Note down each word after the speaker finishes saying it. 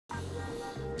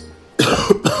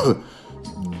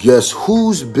Guess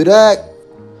who's back?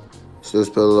 Still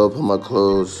spell up on my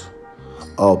clothes,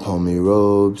 all upon me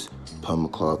robes, upon my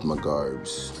cloth, my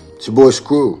garbs. It's your boy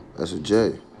Screw. That's a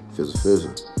J.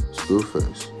 Fizzer. Screw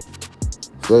face.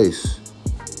 Face.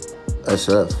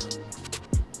 SF.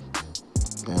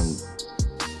 And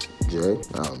J?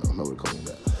 I don't know. Nobody called me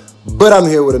that. But I'm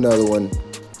here with another one.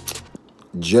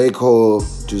 J. Cole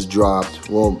just dropped,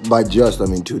 well, by just, I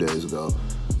mean 2 days ago,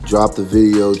 dropped the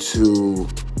video to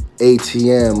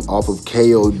ATM off of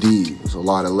KOD. It's a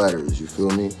lot of letters, you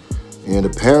feel me? And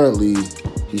apparently,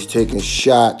 he's taking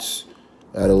shots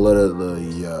at a lot of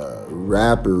the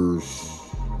rappers.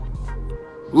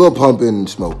 Lil Pump and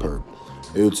Smoke Perp.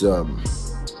 It's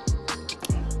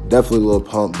definitely Lil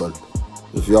Pump, but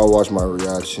if y'all watch my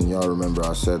reaction, y'all remember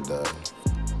I said that.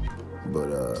 But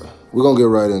we're gonna get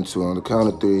right into it. On the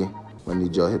count of 3, I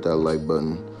need y'all hit that like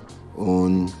button.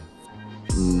 1,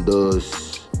 2,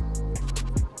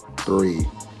 3.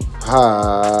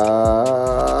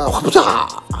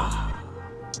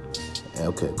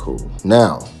 Okay, cool.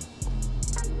 Now,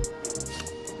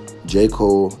 J.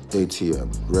 Cole, ATM.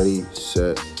 Ready,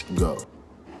 set, go.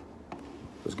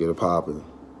 Let's get it poppin'.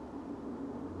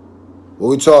 What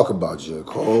we talk about, J.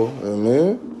 Cole?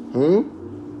 Man?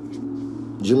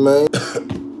 Jermaine?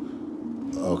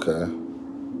 Okay.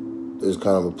 This is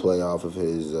kind of a play off of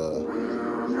his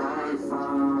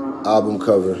album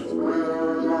cover.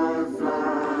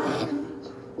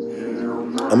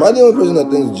 Am I the only person that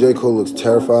thinks J. Cole looks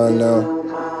terrifying now?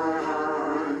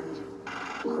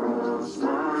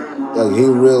 Like, he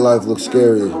in real life looks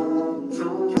scary.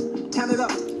 Count it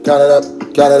up. Count it up.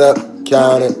 Count it up.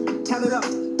 Count it. Count it up.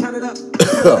 Count it up.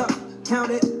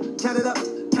 Count it. Count it up.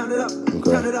 Count it up.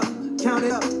 Okay. Count it up. Count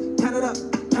it up. Count it up.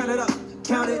 Count it up.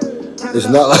 Count it. It's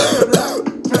not like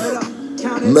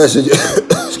message.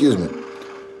 Excuse me.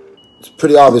 It's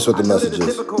pretty obvious what the message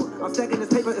is.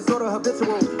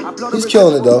 He's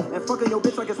killing it though.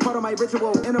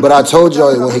 But I told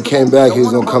y'all when he came back, he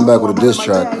was gonna come back with a diss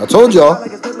track. I told y'all.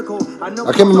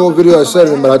 I can't remember what video I said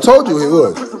it in, but I told you he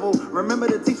would.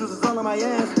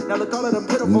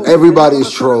 Everybody is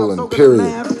trolling.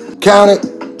 Period. Count it.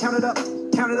 Count it up.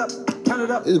 Count it up. Count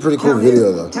it up. It's a pretty cool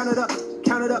video though. Count it up.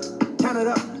 Count it up. Count it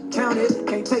up. Count it.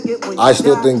 Can't take it when I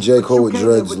still think J. Cole with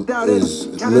dreads is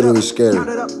literally scary. Count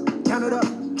it up. Count it up.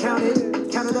 Count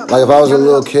it. Count it up. Like if I was a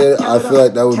little kid, I feel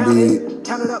like that would be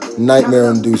nightmare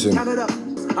inducing.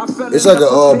 It's like an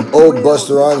old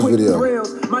Busta Rhymes video.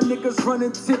 My niggas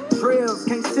running tip trails.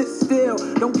 Can't sit still.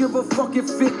 Don't give a fuck if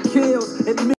it kills.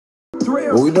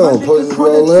 What we doing? Putting the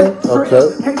roll in?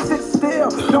 Okay. Can't sit still.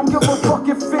 Don't give a fuck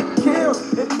if it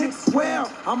kills. It mix well.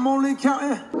 I'm only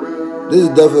counting. This is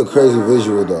definitely a crazy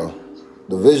visual though.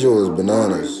 The visual is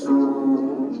bananas.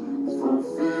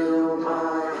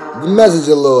 The message is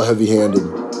a little heavy-handed.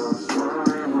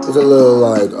 It's a little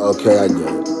like, okay, I get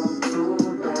it.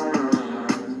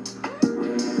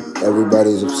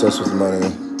 Everybody's obsessed with money.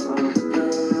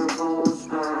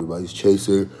 Everybody's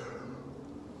chasing.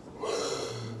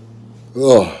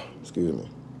 Oh, excuse me.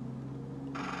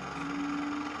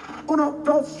 Uno,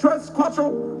 dos, tres,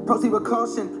 cuatro. Proceed with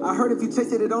caution. I heard if you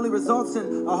taste it, it only results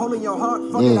in a hole in your heart.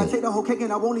 Fuck it, I take the whole cake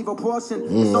and I won't leave a portion.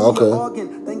 It's only an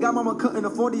organ. Thank God mama couldn't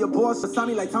afford the abortion. Sign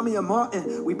me like Tommy and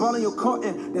Martin. We ballin' your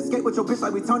carton. Then skate with your bitch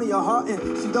like we Tony or Harton.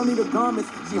 She don't need a garments.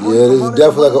 She yeah, this is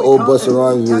definitely like an old Busta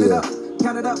Rhymes video.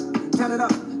 Count it up. Count it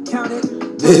up. Count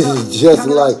it. This is just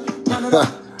like. Count it up.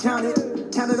 Count it.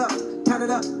 Count it up. Count it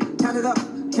up. Count it up.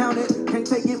 Count it. Can't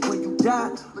take it when you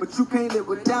die, but you can't live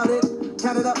without it.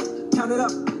 Count it up. Count it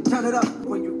up. Count it up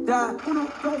when you die. Uno,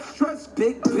 dos, tres.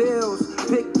 Big bills.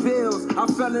 Big bills. I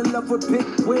fell in love with big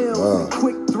wheels. And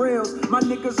quick thrills. My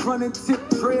niggas running tip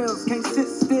trails. Can't sit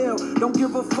still. Don't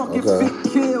give a fuck if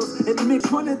it kills. It mix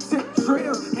running tip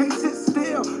trails. Can't sit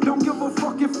still. Don't give a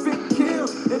fuck if it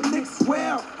kills. It mix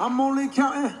well. I'm only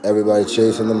counting. Everybody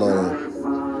chasing the money.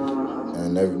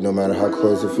 And no matter how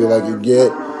close you feel like you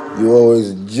get, you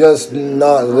always just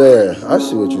not there. I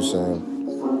see what you're saying.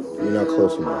 You're not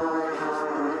close enough.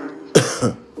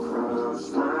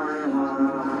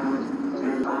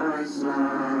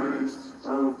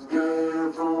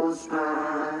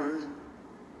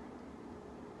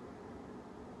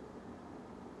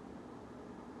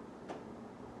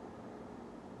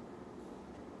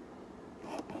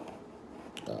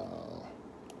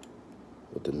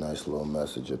 With a nice little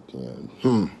message at the end.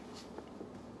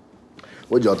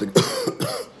 What'd y'all think?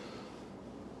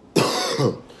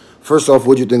 First off,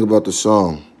 what'd you think about the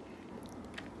song?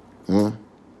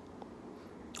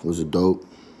 Was it dope?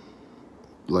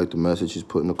 You like the message he's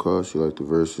putting across? You like the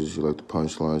verses? You like the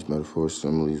punchlines, metaphors,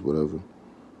 similes, whatever?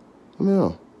 Let me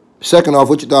know. Second off,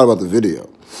 what you thought about the video?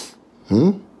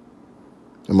 Am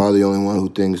I the only one who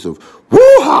thinks of,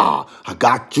 woo-ha, I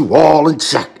got you all in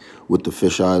check, with the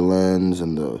fisheye lens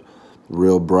and the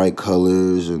real bright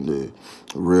colors and the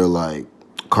real, like,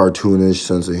 cartoonish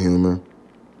sense of humor?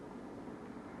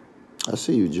 I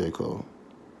see you, J. Cole.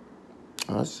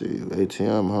 I see you.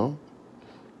 ATM, huh?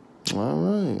 All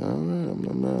right. I'm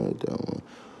not mad at that one.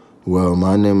 Well,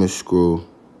 my name is Scru.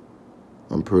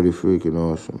 I'm pretty freaking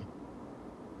awesome.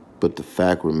 But the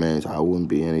fact remains, I wouldn't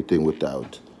be anything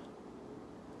without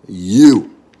you.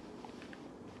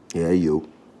 Yeah, you.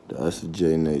 That's the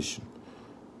J Nation.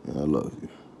 And I love you.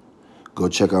 Go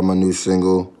check out my new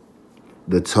single,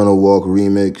 the Tunnel Walk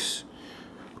remix,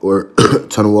 or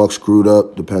Tunnel Walk Screwed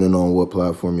Up, depending on what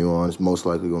platform you're on. It's most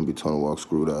likely going to be Tunnel Walk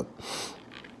Screwed Up.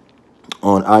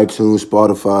 On iTunes,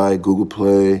 Spotify, Google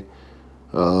Play,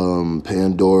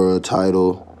 Pandora,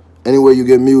 Tidal, anywhere you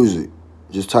get music.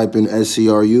 Just type in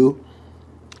SCRU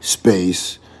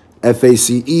space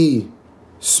FACE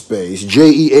space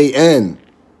JEAN,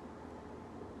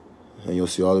 and you'll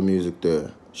see all the music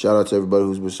there. Shout out to everybody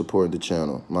who's been supporting the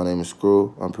channel. My name is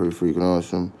Scru. I'm pretty freaking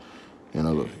awesome, and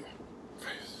I love you.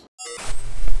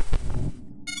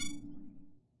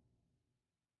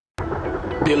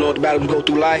 Dear Lord, the battles go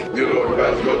through life.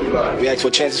 We ask for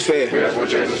a chance is fair.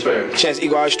 Chance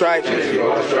equal our stripe.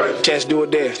 Chance to do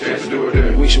it there.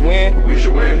 We should win.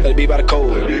 Let it be by the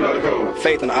code.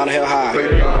 Faith and honor held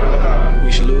high.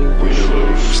 We should lose.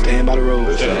 Stand by the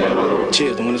road.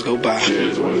 Cheers, the winners go by.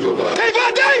 Day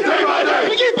by day.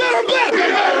 We get better and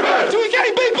better. So we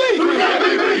can't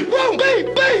beat. Won't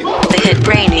beat. The hit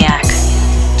Brainiac.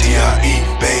 D.I.E.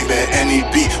 baby,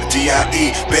 N.E.B.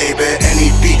 D.I.E. baby,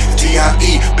 N.E.B.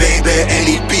 D.I.E. baby,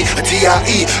 N.E.B.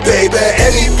 D.I.E. baby,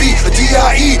 N.E.B.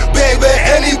 D.I.E. baby,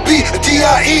 N.E.B.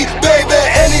 D.I.E. baby,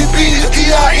 N.E.B.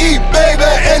 D.I.E. baby,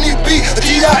 N.E.B.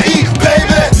 D.I.E.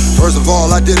 baby. First of all,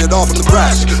 I did it all from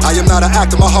Nebraska. I am not an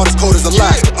actor, my heart is cold as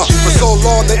Alaska. For so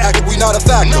long they acted we not a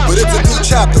factor, but it's a new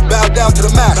chapter, bow down to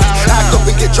the master. Act up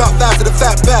and get dropped faster than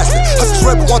fat bastard. Hustlers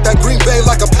rap want that Green Bay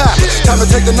like a packer. Time to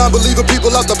take the non-believer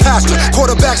people out the pasture.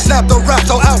 Quarterback snap the rap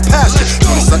so out pasture.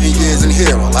 20-something years in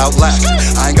here, I'll outlast you.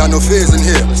 I ain't got no fears in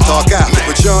here, let's talk out.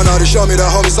 But you don't know to show me the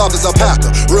homie soft as alpaca.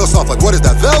 Real soft, like what is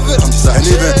that, velvet? I'm just saying. And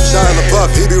even Shia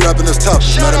LaBeouf, he be rapping this tough.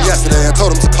 Met him yesterday and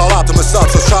told him to call Optimus up.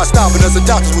 So try stopping us, the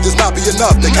doctors will just not be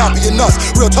enough. They copying us,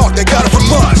 real talk, they got it from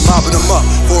us. Mobbing them up,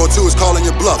 402 is calling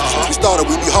your bluff. Since we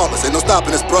started, we be heartless, ain't no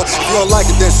stopping us, bruh. If you don't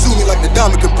like it, then sue me like the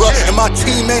Dominican, bruh. And my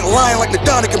team ain't lying like the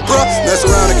Dominican, bruh. Mess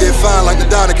around and get fined like the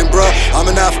Dominican, bruh.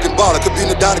 I'm an African baller, could be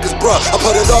the Dominican's, bruh. I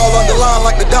put it all on the line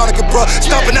like the Dominican, bruh.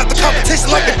 Stopping out the competition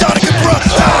like the Dominican, bruh.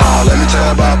 Let me tell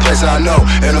you about a place I know,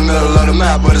 in the middle of the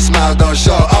map, where the smiles don't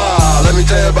show. Let me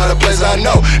tell you about a place I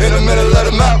know, in the middle of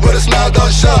the map, where the smiles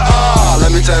don't show.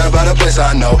 Let me tell you about a place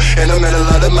I know, in the middle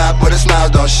of the map, where the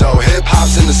smiles don't show. Hip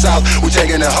hop's in the South, we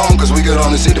taking it home, cause we could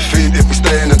only see the feet if we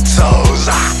stay in the toes.